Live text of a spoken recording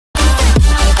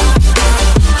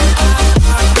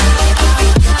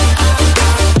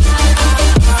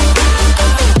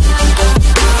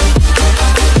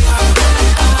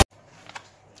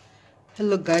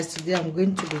Hello guys, today I'm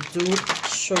going to be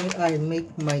showing how I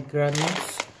make my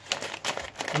granules.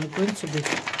 I'm going to be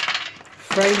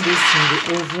frying this in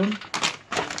the oven.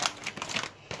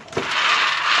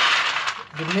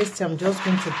 The next thing, I'm just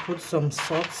going to put some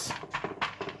salt.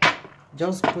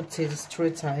 Just put it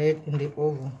straight ahead in the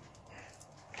oven.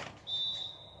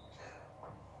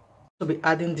 I'll be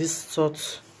adding this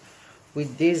salt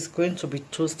with this, going to be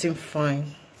toasting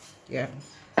fine. Yeah,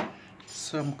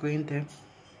 so I'm going there.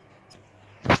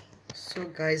 So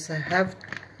guys, I have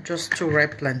just 2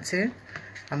 ripe plantain.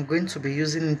 I'm going to be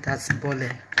using it as bole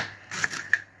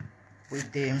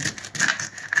with the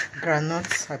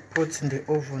groundnuts I put in the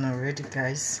oven already,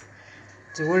 guys.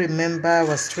 Do you remember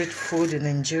our street food in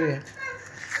Nigeria?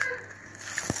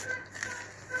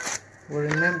 We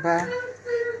remember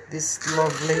this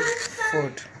lovely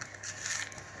food.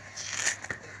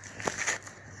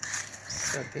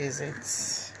 So this is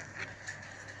it.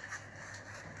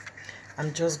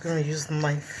 I'm just going to use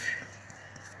knife,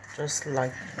 just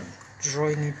like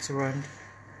drawing it around.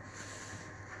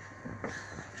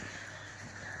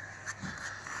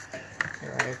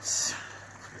 Right.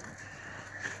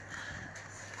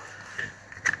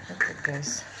 Okay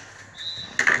guys.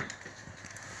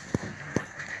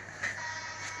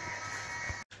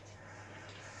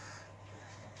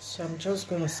 So I'm just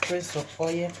going to spray some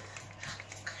oil.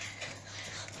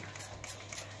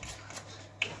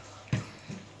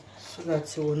 So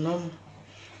that it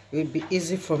will be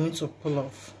easy for me to pull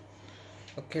off.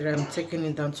 Okay, I'm taking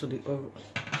it down to the oven.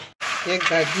 Yeah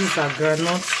guys, these are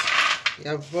granules. They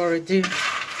have already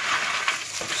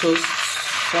toasted,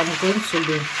 so I'm going to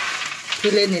be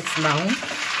peeling it now.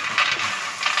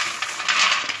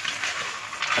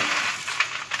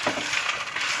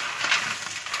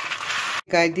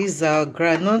 Guys, these are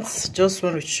granules. Just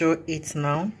want to show it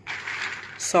now.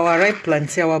 So our ripe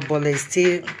plantain, our bole is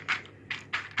still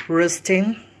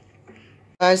roasting.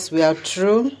 Guys, we are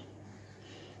through.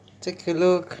 Take a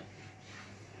look.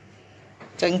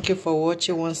 Thank you for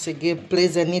watching once again.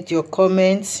 Please, I need your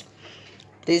comments.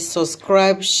 Please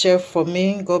subscribe, share for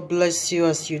me. God bless you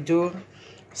as you do.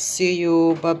 See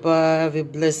you. Bye bye. Have a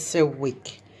blessed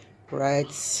week.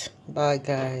 Right. Bye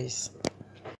guys.